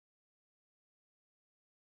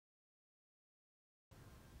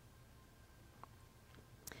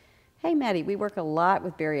Hey, Maddie, we work a lot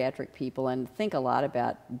with bariatric people and think a lot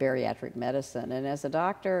about bariatric medicine. And as a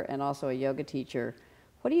doctor and also a yoga teacher,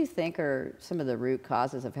 what do you think are some of the root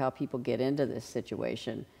causes of how people get into this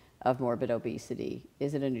situation of morbid obesity?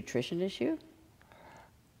 Is it a nutrition issue?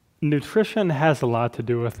 Nutrition has a lot to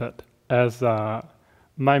do with it. As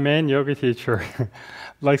my main yoga teacher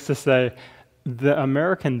likes to say, the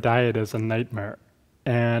American diet is a nightmare.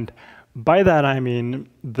 And by that I mean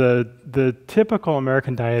the typical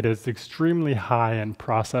American diet is extremely high in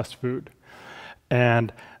processed food.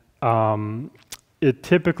 And it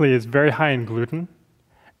typically is very high in gluten.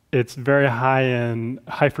 It's very high in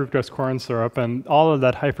high fructose corn syrup, and all of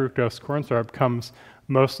that high fructose corn syrup comes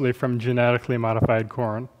mostly from genetically modified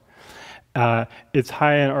corn. It's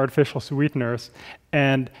high in artificial sweeteners,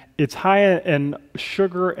 and it's high in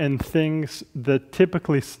sugar and things that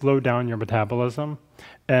typically slow down your metabolism.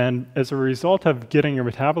 And as a result of getting your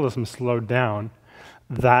metabolism slowed down,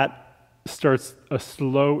 that starts a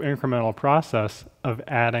slow incremental process of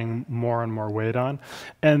adding more and more weight on.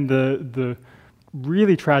 And the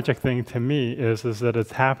really tragic thing to me is that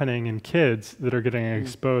it's happening in kids that are getting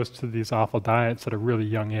exposed to these awful diets at a really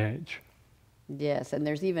young age. Yes, and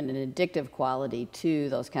there's even an addictive quality to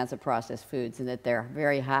those kinds of processed foods in that they're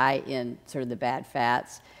very high in sort of the bad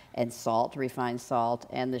fats and salt, refined salt,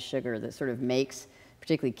 and the sugar that sort of makes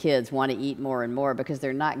particularly kids want to eat more and more because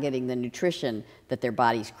they're not getting the nutrition that their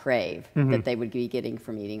bodies crave, that they would be getting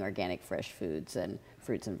from eating organic fresh foods and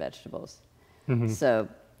fruits and vegetables. So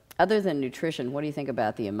other than nutrition, what do you think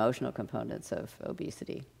about the emotional components of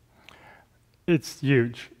obesity? It's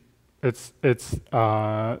huge. It's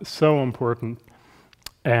so important,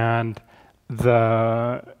 and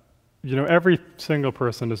every single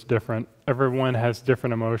person is different. Everyone has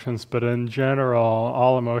different emotions, but in general,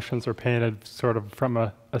 all emotions are painted sort of from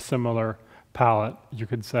a similar palette, you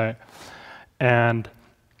could say. And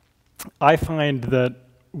I find that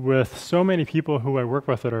with so many people who I work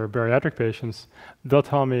with that are bariatric patients, they'll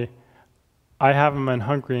tell me, I haven't been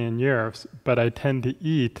hungry in years, but I tend to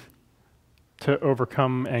eat to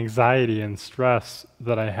overcome anxiety and stress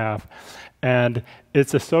that I have. And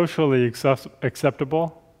it's a socially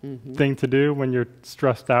acceptable thing to do when you're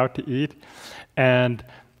stressed out to eat. And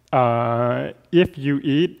if you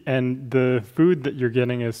eat and the food that you're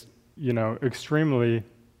getting is, extremely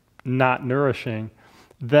not nourishing,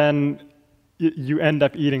 then you end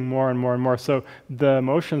up eating more and more and more. So the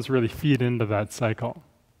emotions really feed into that cycle.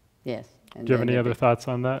 Yes. Do you have any other thoughts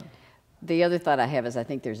on that? The other thought I have is I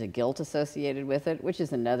think there's a guilt associated with it, which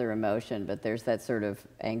is another emotion, but there's that sort of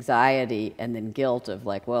anxiety and then guilt of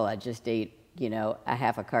like, well, I just ate, a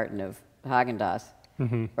half a carton of Haagen-Dazs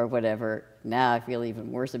or whatever. Now I feel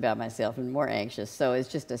even worse about myself and more anxious. So it's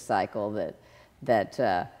just a cycle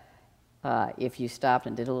that if you stopped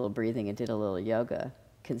and did a little breathing and did a little yoga,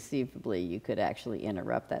 conceivably you could actually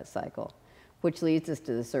interrupt that cycle, which leads us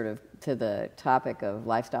to the topic of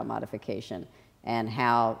lifestyle modification and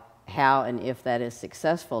how and if that is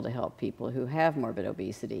successful to help people who have morbid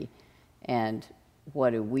obesity, and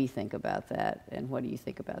what do we think about that, and what do you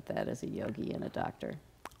think about that as a yogi and a doctor?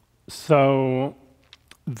 So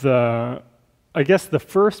I guess the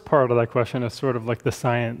first part of that question is sort of like the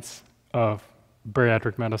science of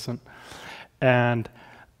bariatric medicine. And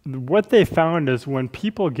what they found is when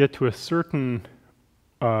people get to a certain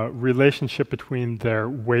relationship between their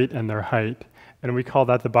weight and their height, and we call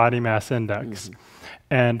that the body mass index.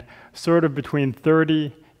 And sort of between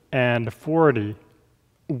 30 and 40,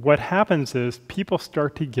 what happens is people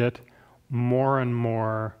start to get more and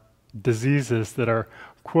more diseases that are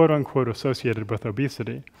quote unquote associated with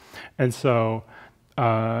obesity. And so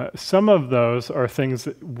some of those are things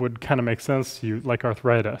that would kind of make sense to you, like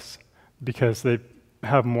arthritis, because they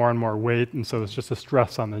have more and more weight, and so it's just a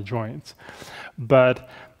stress on the joints. But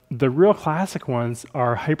the real classic ones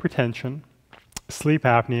are hypertension, sleep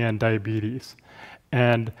apnea, and diabetes.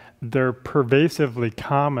 And they're pervasively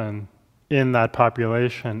common in that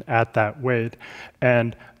population at that weight.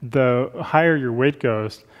 And the higher your weight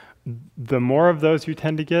goes, the more of those you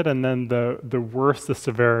tend to get, and then the worse the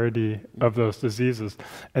severity of those diseases.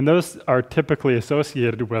 And those are typically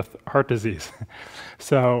associated with heart disease.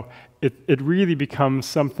 So it really becomes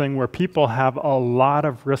something where people have a lot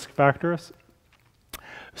of risk factors,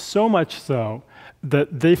 so much so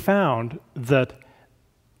that they found that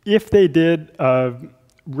if they did a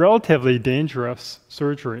relatively dangerous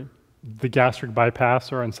surgery, the gastric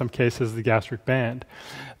bypass, or in some cases the gastric band,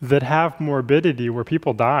 that have morbidity where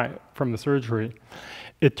people die from the surgery,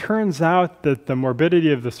 it turns out that the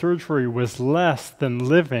morbidity of the surgery was less than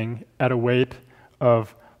living at a weight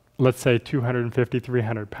of, let's say, 250,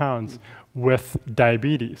 300 pounds with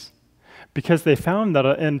diabetes. because they found that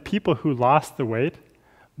in people who lost the weight,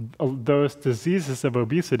 those diseases of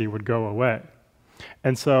obesity would go away.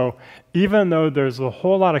 And so even though there's a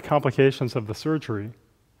whole lot of complications of the surgery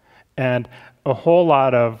and a whole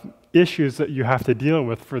lot of issues that you have to deal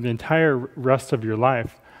with for the entire rest of your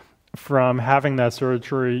life, from having that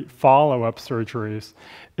surgery, follow-up surgeries,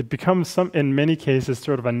 it becomes in many cases,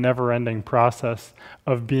 sort of a never-ending process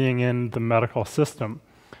of being in the medical system.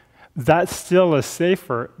 That still is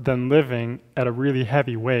safer than living at a really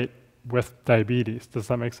heavy weight with diabetes. Does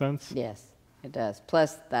that make sense? Yes, it does.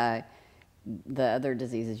 Plus the other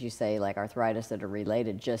diseases you say, like arthritis, that are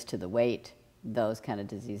related just to the weight, those kind of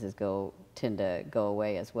diseases tend to go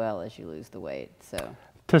away as well as you lose the weight. So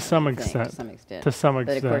to some extent. To some extent.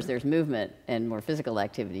 But of course, there's movement and more physical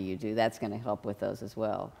activity you do. That's going to help with those as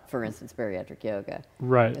well. For instance, bariatric yoga.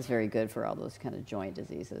 Right. It's very good for all those kind of joint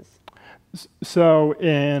diseases. So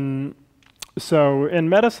in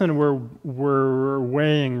medicine, we're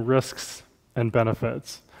weighing risks and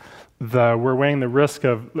benefits. We're weighing the risk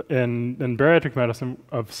of in bariatric medicine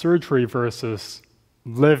of surgery versus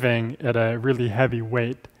living at a really heavy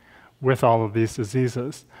weight with all of these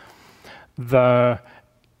diseases. The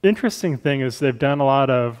interesting thing is they've done a lot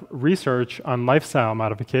of research on lifestyle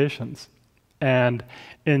modifications. And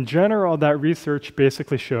in general, that research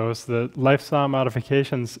basically shows that lifestyle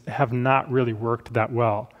modifications have not really worked that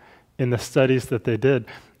well in the studies that they did.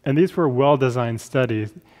 And these were well-designed studies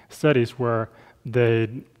where they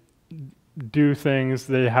do things,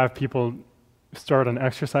 they have people start an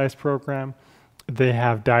exercise program, they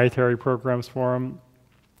have dietary programs for them.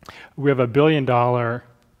 We have $1 billion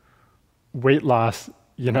weight loss,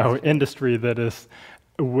 industry that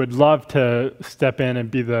would love to step in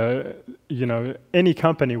and be any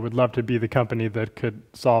company would love to be the company that could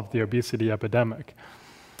solve the obesity epidemic.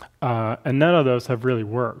 And none of those have really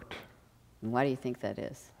worked. Why do you think that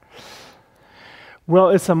is? Well,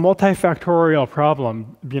 it's a multifactorial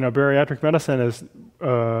problem. Bariatric medicine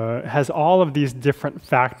has all of these different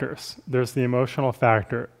factors. There's the emotional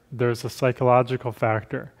factor. There's the psychological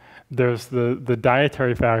factor. There's the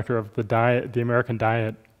dietary factor of the diet. The American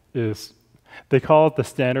diet is, they call it the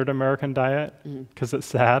standard American diet because it's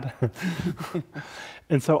sad.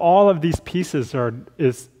 And so all of these pieces are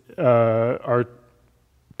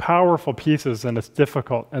powerful pieces, and it's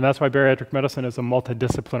difficult. And that's why bariatric medicine is a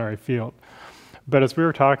multidisciplinary field. But as we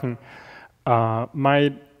were talking,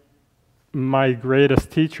 my greatest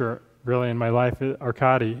teacher, really, in my life,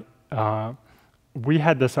 Arkady, we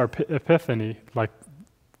had this epiphany, like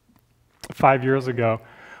 5 years ago,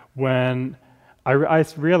 when I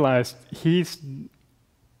realized he's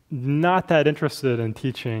not that interested in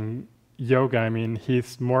teaching yoga. I mean,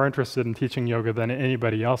 he's more interested in teaching yoga than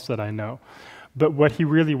anybody else that I know. But what he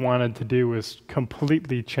really wanted to do was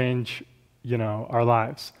completely change, our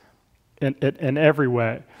lives in every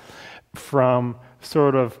way, from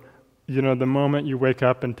sort of, the moment you wake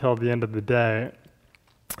up until the end of the day.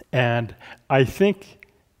 And I think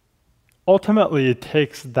ultimately it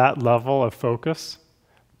takes that level of focus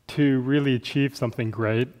to really achieve something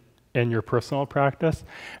great in your personal practice.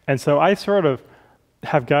 And so I sort of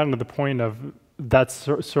have gotten to the point of that's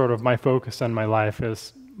sort of my focus in my life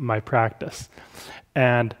is my practice.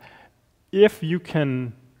 And if you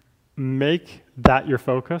can make that your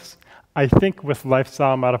focus, I think with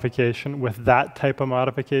lifestyle modification, with that type of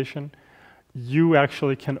modification, you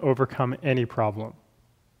actually can overcome any problem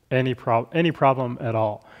at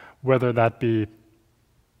all, whether that be,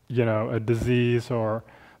 a disease or,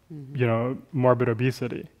 morbid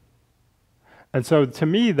obesity. And so to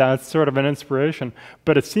me, that's sort of an inspiration,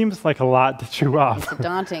 but it seems like a lot to chew off. It's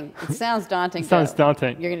daunting. It sounds daunting. It sounds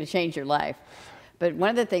daunting. You're going to change your life. But one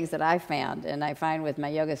of the things that I found, and I find with my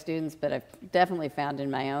yoga students, but I've definitely found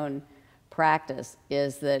in my own practice,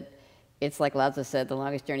 is that it's like Lao Tzu said, the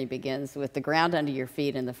longest journey begins with the ground under your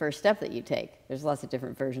feet and the first step that you take. There's lots of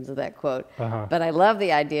different versions of that quote. But I love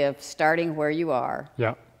the idea of starting where you are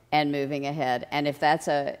and moving ahead. And if that's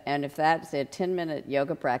a 10-minute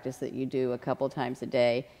yoga practice that you do a couple times a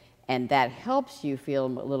day, and that helps you feel a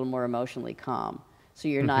little more emotionally calm, so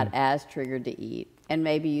you're not as triggered to eat, and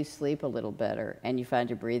maybe you sleep a little better, and you find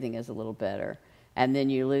your breathing is a little better, and then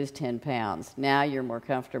you lose 10 pounds. Now you're more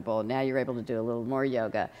comfortable. Now you're able to do a little more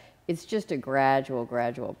yoga. It's just a gradual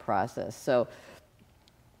process. So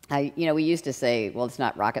we used to say, well, it's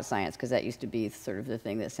not rocket science, because that used to be sort of the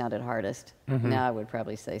thing that sounded hardest. Now I would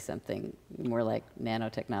probably say something more like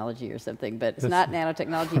nanotechnology or something, but it's not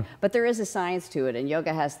nanotechnology. But there is a science to it, and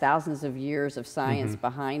yoga has thousands of years of science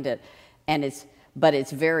behind it, and but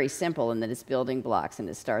it's very simple in that it's building blocks, and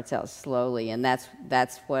it starts out slowly, and that's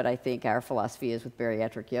what I think our philosophy is with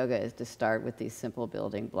bariatric yoga, is to start with these simple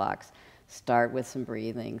building blocks. start with some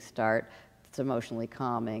breathing, start it's emotionally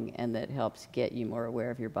calming, and that helps get you more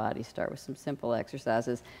aware of your body. Start with some simple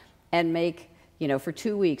exercises, and make, for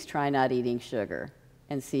 2 weeks, try not eating sugar,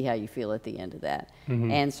 and see how you feel at the end of that.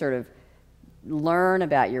 And sort of learn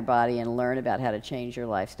about your body and learn about how to change your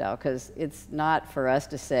lifestyle, because it's not for us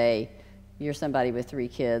to say, you're somebody with 3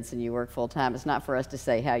 kids and you work full time. It's not for us to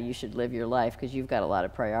say how you should live your life, because you've got a lot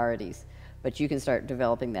of priorities. But you can start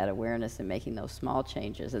developing that awareness and making those small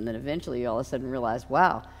changes, and then eventually you all of a sudden realize,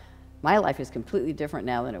 wow, my life is completely different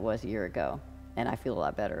now than it was a year ago, and I feel a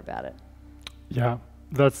lot better about it. Yeah,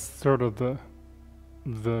 that's sort of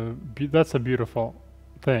that's a beautiful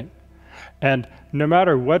thing. And no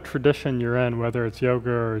matter what tradition you're in, whether it's yoga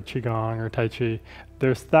or qigong or tai chi,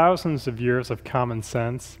 there's thousands of years of common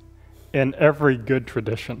sense in every good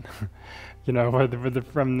tradition, whether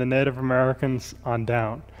from the Native Americans on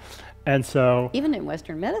down. And so even in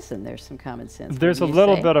Western medicine, there's some common sense. There's a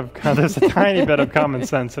little bit of, there's a tiny bit of common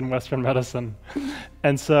sense in Western medicine.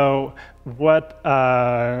 And so what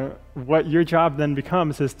your job then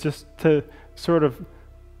becomes is just to sort of,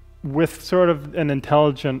 with sort of an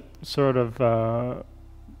intelligent sort of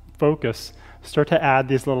focus, start to add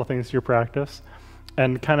these little things to your practice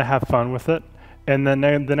and kind of have fun with it. And then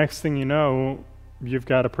the next thing you know, you've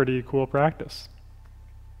got a pretty cool practice.